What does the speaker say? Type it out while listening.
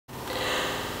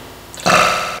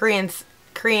Korean.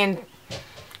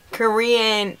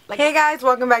 Like, hey guys,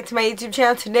 welcome back to my YouTube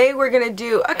channel. Today we're gonna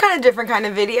do a kind of different kind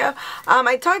of video.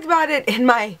 I talked about it in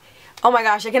my, oh my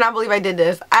gosh, I cannot believe I did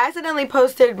this. I accidentally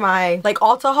posted my like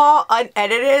Ulta haul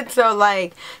unedited, so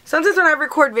like sometimes when I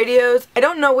record videos I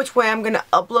don't know which way I'm gonna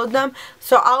upload them,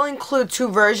 so I'll include two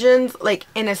versions like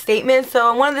in a statement.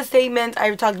 So in one of the statements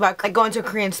I talked about like going to a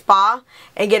Korean spa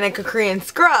and getting a Korean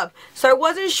scrub, so I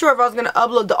wasn't sure if I was gonna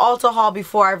upload the Ulta haul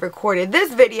before I recorded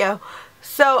this video.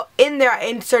 So in there I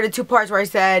inserted two parts where I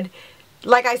said,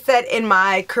 like I said in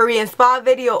my Korean spa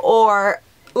video, or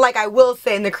like I will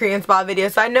say in the Korean spa video.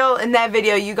 So I know in that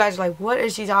video you guys are like, what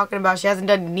is she talking about? She hasn't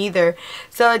done neither.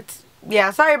 So it's,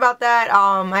 yeah, sorry about that.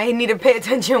 I need to pay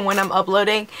attention when I'm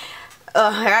uploading.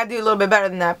 I gotta do a little bit better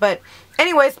than that. But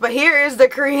anyways, but here is the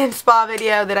Korean spa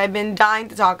video that I've been dying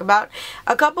to talk about.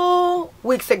 A couple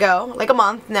weeks ago, like a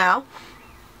month now,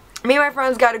 me and my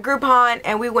friends got a Groupon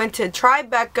and we went to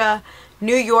Tribeca,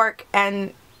 New York,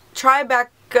 and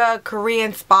Tribeca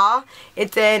Korean Spa.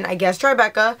 It's in, I guess,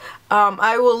 Tribeca.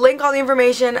 I will link all the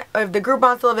information. If the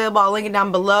Groupon's still available, I'll link it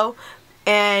down below.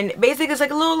 And basically it's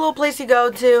like a little place you go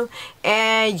to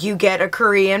and you get a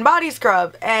Korean body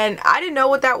scrub. And I didn't know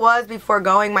what that was before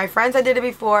going. My friends had did it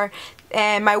before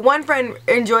and my one friend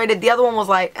enjoyed it. The other one was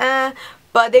like, eh.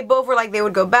 But they both were like they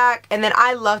would go back. And then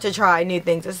I love to try new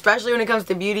things, especially when it comes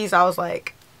to beauty. So I was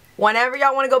like, whenever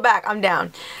y'all want to go back, I'm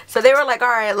down. So they were like,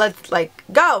 alright, let's like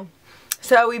go.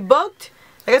 So we booked,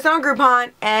 like I said, on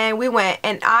Groupon, and we went.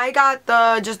 And I got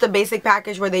just the basic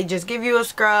package where they just give you a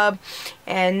scrub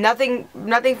and nothing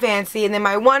fancy. And then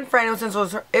my one friend,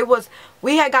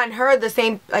 we had gotten her the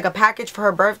same, like a package for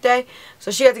her birthday.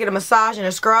 So she had to get a massage and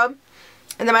a scrub.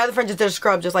 And then my other friend just did a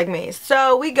scrub just like me.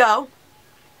 So we go.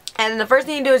 And the first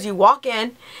thing you do is you walk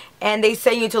in and they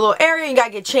send you to a little area and you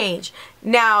gotta get changed.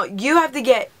 Now, you have to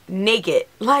get naked.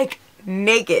 Like,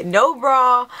 naked. No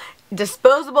bra,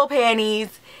 disposable panties,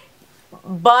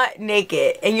 butt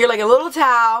naked. And you're like a little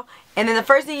towel. And then the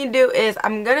first thing you do is,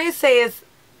 I'm gonna say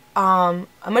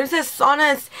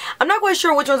sauna. I'm not quite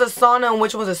sure which one's a sauna and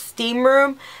which one's a steam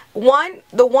room.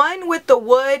 The one with the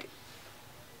wood,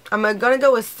 I'm gonna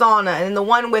go with sauna. And then the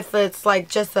one with it's like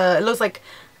just it looks like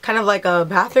kind of like a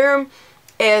bathroom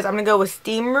I'm gonna go with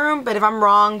steam room. But if I'm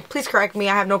wrong, please correct me.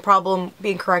 I have no problem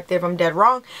being corrected if I'm dead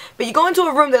wrong. But you go into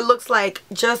a room that looks like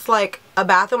just like a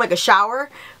bathroom, like a shower,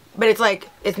 but it's like,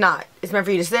 it's not. It's meant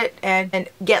for you to sit and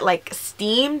get like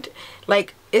steamed.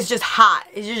 Like, it's just hot.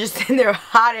 You're just sitting there,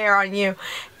 hot air on you.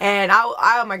 And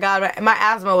oh my god, my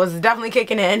asthma was definitely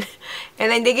kicking in.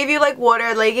 And then they give you like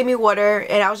water. They gave me water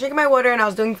and I was drinking my water and I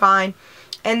was doing fine.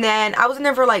 And then I was in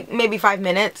there for like maybe 5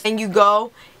 minutes. And you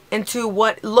go into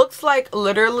what looks like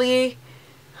literally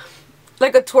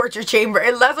like a torture chamber,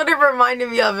 and that's what it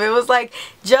reminded me of. It was like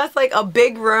just like a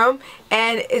big room,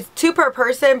 and it's 2 per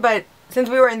person, but since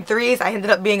we were in 3s I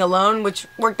ended up being alone, which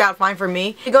worked out fine for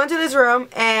me. You go into this room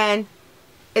and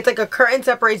it's like a curtain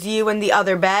separates you and the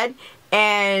other bed,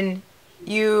 and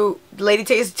the lady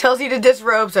tells you to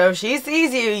disrobe, so if she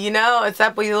sees you, you know,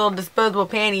 except with your little disposable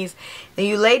panties, then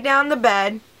you lay down the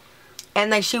bed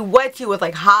and like she wets you with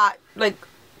like hot, like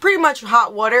pretty much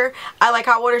hot water. I like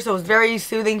hot water, so it's very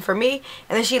soothing for me.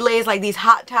 And then she lays like these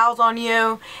hot towels on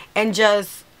you and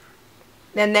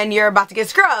then you're about to get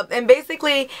scrubbed. And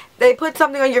basically they put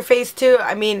something on your face too.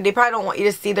 I mean, they probably don't want you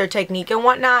to see their technique and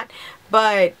whatnot,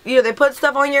 but you know, they put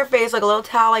stuff on your face like a little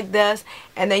towel like this,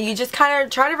 and then you just kind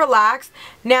of try to relax.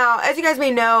 Now, as you guys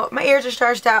may know, my ears are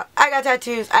stretched out, I got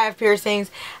tattoos, I have piercings.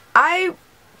 I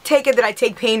take it that I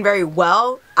take pain very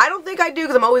well. I don't think I do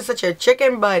because I'm always such a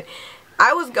chicken, but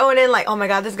I was going in like, oh my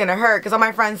god, this is gonna hurt, because all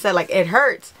my friends said like it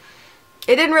hurts.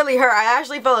 It didn't really hurt. I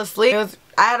actually fell asleep.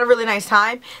 I had a really nice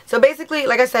time. So basically,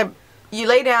 like I said, you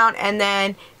lay down and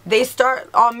then they start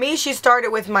on me. She started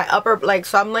with my upper, like,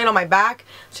 so I'm laying on my back,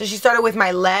 so she started with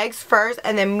my legs first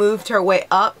and then moved her way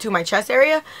up to my chest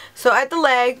area. So at the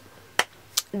leg,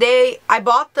 I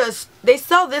bought this, they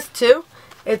sell this too.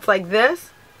 It's like this.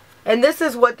 And this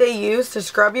is what they use to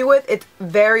scrub you with. It's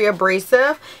very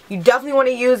abrasive. You definitely want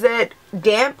to use it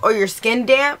damp or your skin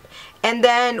damp. And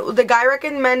then the guy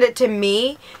recommended to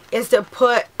me is to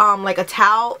put like a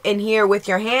towel in here with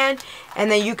your hand,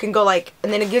 and then you can go like,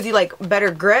 and then it gives you like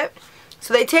better grip.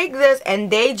 So they take this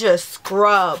and they just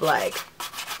scrub like,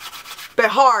 but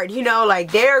hard, you know,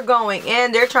 like they're going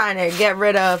in, they're trying to get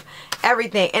rid of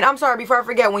everything. And I'm sorry, before I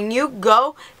forget, when you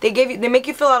go, they make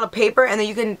you fill out a paper, and then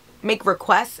you can make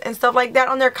requests and stuff like that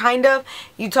on there, kind of.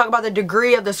 You talk about the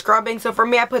degree of the scrubbing. So for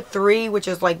me, I put 3, which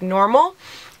is like normal.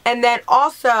 And then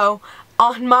also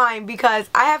on mine, because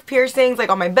I have piercings like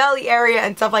on my belly area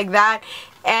and stuff like that,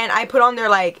 and I put on there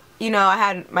like, you know, I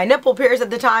had my nipple pierced at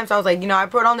the time, so I was like, you know, I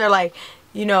put on there like,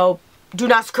 you know, do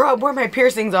not scrub where my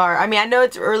piercings are. I mean, I know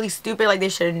it's really stupid, like they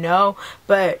should know,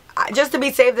 but just to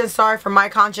be safe than sorry, for my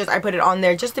conscience, I put it on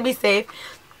there just to be safe.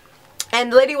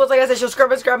 And the lady was like, I said, she'll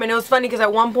scrub and scrub, and it was funny because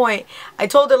at one point, I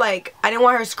told her like, I didn't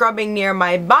want her scrubbing near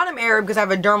my bottom area because I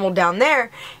have a dermal down there,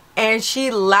 and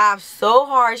she laughed so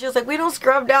hard. She was like, we don't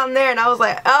scrub down there, and I was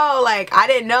like, oh, like, I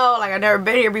didn't know, like, I've never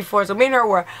been here before, so me and her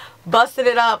were busting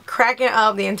it up, cracking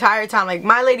up the entire time. Like,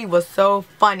 my lady was so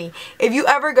funny. If you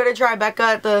ever go to Tribeca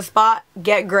at the spot,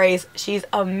 get Grace. She's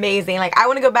amazing. Like, I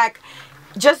want to go back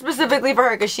just specifically for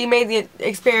her because she made the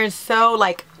experience so,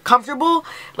 like, comfortable.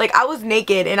 Like, I was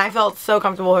naked and I felt so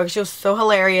comfortable with her. She was so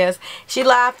hilarious. She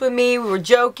laughed with me. We were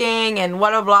joking and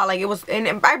blah blah blah. Like, it was, and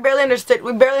I barely understood.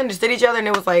 We barely understood each other, and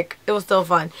it was like, it was still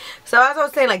fun. So as I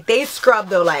was saying, like, they scrub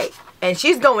though, like, and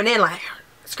she's going in like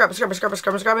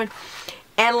scrubbing.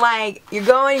 And like, you're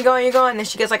going, and then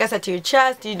she gets, like I said, to your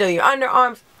chest, you do your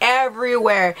underarms,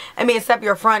 everywhere. I mean, except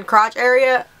your front crotch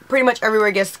area, pretty much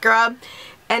everywhere gets scrubbed.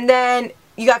 And then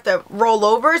you got to roll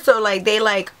over, so like they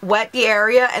like wet the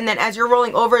area, and then as you're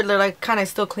rolling over, they're like kind of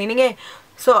still cleaning it.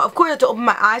 So of course I had to open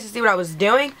my eyes to see what I was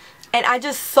doing, and I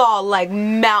just saw like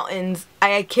mountains,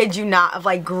 I kid you not, of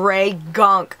like gray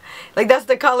gunk. Like, that's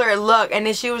the color it looked. And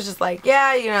then she was just like,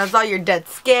 yeah, you know, it's all your dead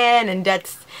skin and dead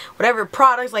whatever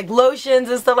products, like lotions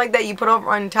and stuff like that you put over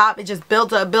on top. It just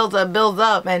builds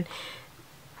up, and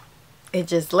it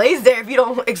just lays there if you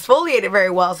don't exfoliate it very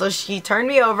well. So she turned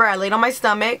me over, I laid on my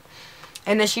stomach,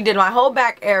 and then she did my whole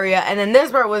back area. And then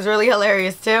this part was really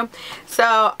hilarious too. So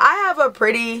I have a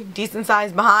pretty decent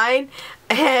sized behind,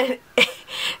 and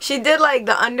she did like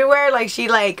the underwear, like she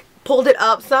like pulled it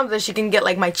up some so she can get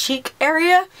like my cheek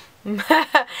area.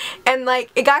 And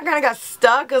like it kind of got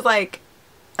stuck because like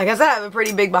I said, I have a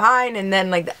pretty big behind, and then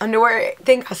like the underwear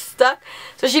thing got stuck,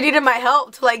 so she needed my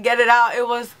help to like get it out. It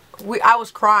was, I was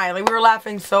crying, like we were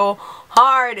laughing so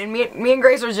hard, and me and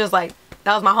Grace was just like,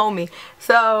 that was my homie.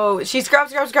 So she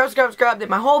scrubbed did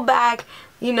my whole back,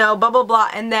 you know, blah blah blah.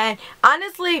 And then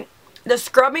honestly, the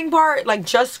scrubbing part, like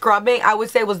just scrubbing, I would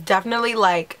say was definitely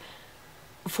like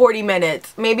 40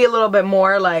 minutes, maybe a little bit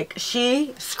more. Like,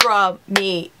 she scrubbed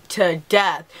me to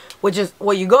death, which is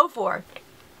what you go for.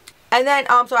 And then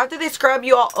so after they scrub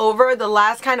you all over, the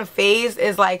last kind of phase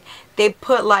is like they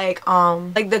put like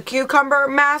the cucumber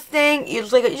mask thing.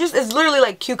 It's literally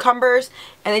like cucumbers,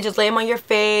 and they just lay them on your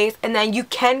face. And then you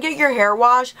can get your hair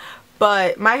washed,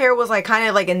 but my hair was like kind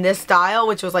of like in this style,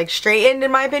 which was like straightened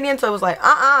in my opinion. So it was like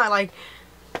like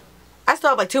I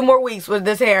still have like 2 more weeks with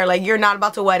this hair. Like, you're not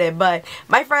about to wet it. But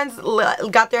my friends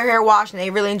got their hair washed, and they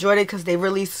really enjoyed it because they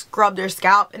really scrubbed their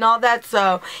scalp and all that.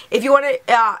 So if you want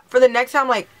to, for the next time,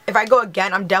 like if I go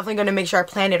again, I'm definitely going to make sure I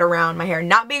plan it around my hair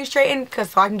not being straightened,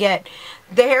 because so I can get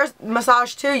the hair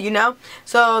massage too, you know.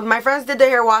 So my friends did the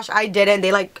hair wash, I didn't.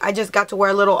 They like, I just got to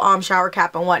wear a little shower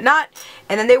cap and whatnot,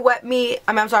 and then they wet me.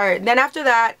 I'm sorry. Then after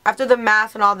that, after the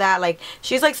mask and all that, like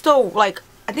she's like still like,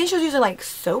 I think she was using like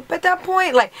soap at that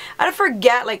point. Like, I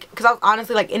forget, like, because I was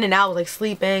honestly like in and out, like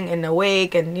sleeping and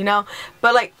awake, and you know.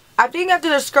 But like, I think after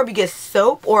the scrub you get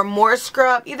soap or more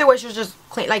scrub. Either way, she was just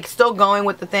clean, like still going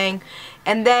with the thing.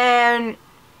 And then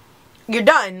you're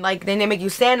done. Like, then they make you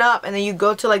stand up, and then you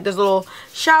go to like this little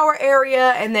shower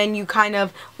area, and then you kind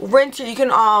of rinse. You can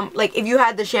like if you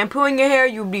had the shampoo in your hair,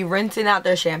 you'd be rinsing out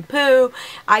the shampoo.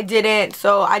 I didn't,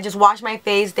 so I just washed my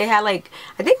face. They had like,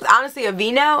 I think honestly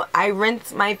Aveeno. I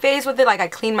rinsed my face with it, like I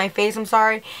cleaned my face, I'm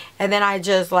sorry. And then I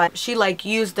just like, she like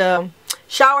used the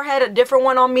shower head, a different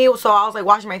one on me, so I was like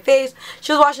washing my face,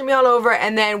 she was washing me all over.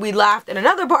 And then we laughed in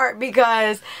another part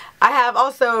because I have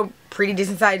also pretty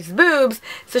decent sized boobs,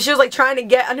 so she was like trying to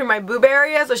get under my boob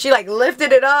area, so she like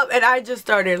lifted it up, and I just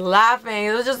started laughing.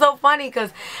 It was just so funny because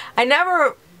I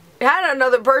never had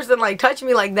another person like touch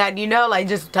me like that, you know, like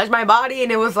just touch my body.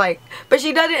 And it was like, but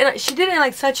she did it in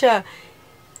like such a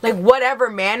like whatever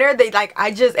manner. They like,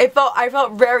 I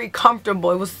felt very comfortable.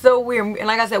 It was so weird. And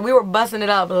like I said, we were busting it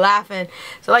up laughing.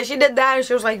 So like she did that, and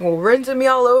she was like rinsing me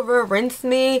all over, rinse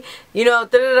me, you know,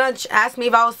 she asked me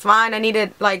if I was fine. I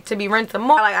needed like to be rinsed some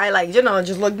more. Like, I like, you know,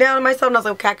 just looked down at myself, and I was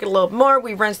like, okay, I could a little more.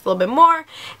 We rinsed a little bit more,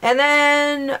 and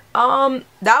then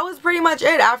that was pretty much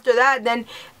it. After that, then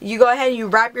you go ahead and you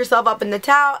wrap yourself up in the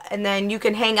towel, and then you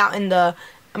can hang out in the,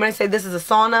 I'm gonna say this is a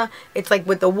sauna. It's like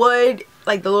with the wood,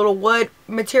 like the little wood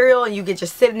material, and you could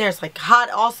just sit in there. It's like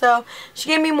hot also. She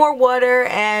gave me more water,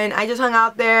 and I just hung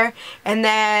out there, and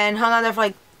then hung out there for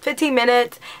like 15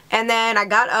 minutes, and then I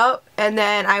got up, and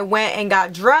then I went and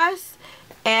got dressed.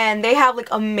 And they have like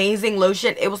amazing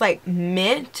lotion. It was like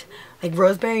mint, like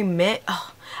rosemary mint.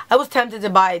 Oh, I was tempted to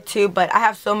buy it too, but I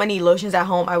have so many lotions at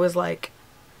home. I was like,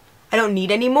 I don't need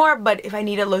any more, but if I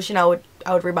need a lotion, I would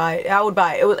rebuy it. I would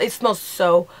buy it. It smells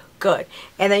so good.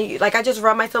 And then like I just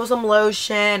rubbed myself with some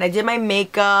lotion. I did my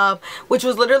makeup, which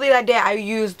was literally that day I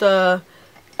used the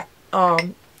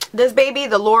this baby,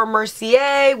 the Laura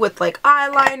Mercier, with like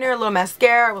eyeliner, a little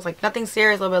mascara. It was like nothing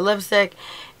serious, a little bit of lipstick.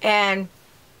 And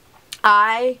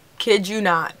I kid you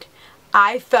not,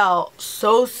 I felt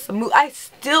so smooth. I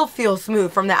still feel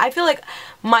smooth from that. I feel like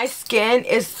my skin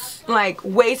is like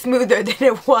way smoother than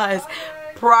it was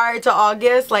prior to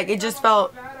August. Like it just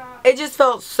felt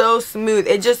so smooth.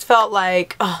 It just felt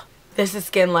like, oh, this is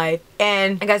Skin Life.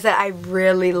 And like I said, I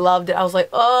really loved it. I was like,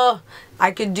 oh,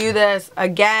 I could do this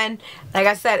again. Like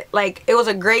I said, like it was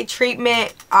a great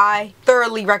treatment. I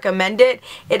thoroughly recommend it.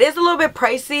 It is a little bit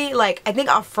pricey. Like I think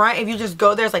up front, if you just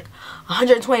go there, it's like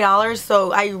 $120.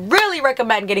 So I really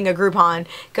recommend getting a Groupon,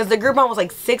 because the Groupon was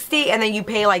like $60, and then you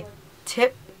pay like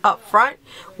tip up front,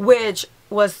 which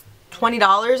was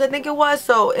 $20, I think it was.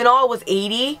 So in all it was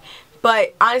 $80.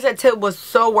 But honestly, that tip was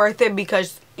so worth it,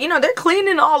 because you know they're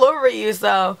cleaning all over you.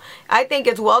 So I think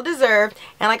it's well deserved.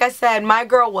 And like I said, my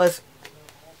girl was,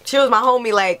 she was my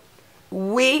homie. Like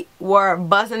we were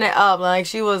busting it up. Like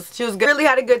she was good. Really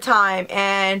had a good time.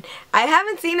 And I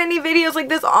haven't seen any videos like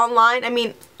this online. I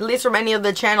mean, at least from any of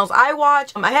the channels I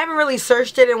watch. I haven't really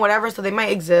searched it and whatever, so they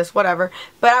might exist, whatever.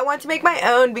 But I want to make my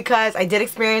own because I did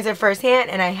experience it firsthand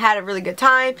and I had a really good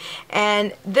time.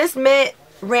 And this mitt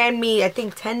ran me, I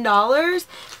think, $10.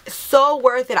 So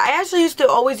worth it. I actually used to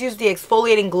always use the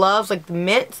exfoliating gloves, like the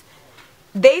mints.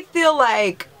 They feel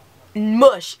like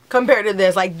mush compared to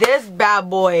this. Like this bad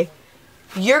boy,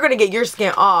 you're gonna get your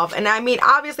skin off. And I mean,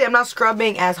 obviously I'm not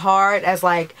scrubbing as hard as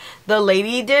like the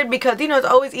lady did, because you know it's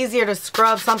always easier to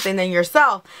scrub something than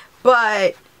yourself.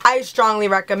 But I strongly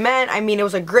recommend. I mean, it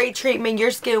was a great treatment.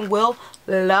 Your skin will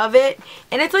love it.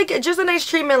 And it's like just a nice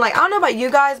treatment. Like, I don't know about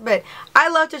you guys, but I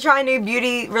love to try new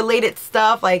beauty related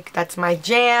stuff. Like, that's my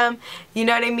jam. You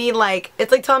know what I mean? Like,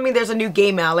 it's like telling me there's a new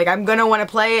game out. Like, I'm gonna want to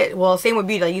play it. Well, same with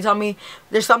beauty. Like, you tell me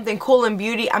there's something cool in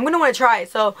beauty, I'm gonna want to try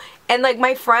it. So, and like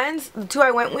my friends, the two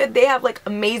I went with, they have like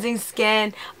amazing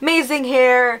skin, amazing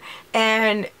hair,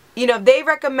 and you know, if they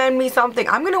recommend me something,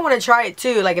 I'm going to want to try it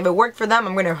too. Like, if it worked for them,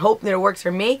 I'm going to hope that it works for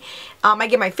me. I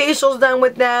get my facials done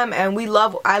with them, and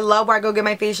I love where I go get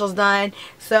my facials done.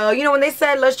 So, you know, when they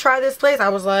said, let's try this place, I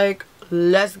was like,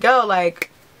 let's go.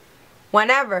 Like,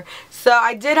 whenever. So,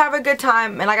 I did have a good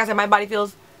time, and like I said, my body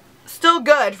feels still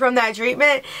good from that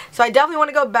treatment. So, I definitely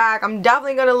want to go back. I'm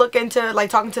definitely going to look into, like,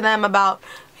 talking to them about,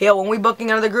 yo, when we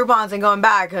booking another Groupons and going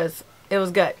back, because it was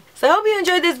good. So I hope you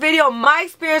enjoyed this video. My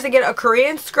experience to get a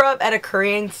Korean scrub at a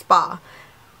Korean spa.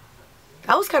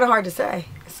 That was kind of hard to say.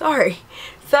 Sorry.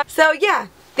 So yeah,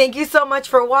 thank you so much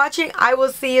for watching. I will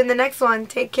see you in the next one.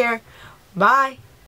 Take care. Bye.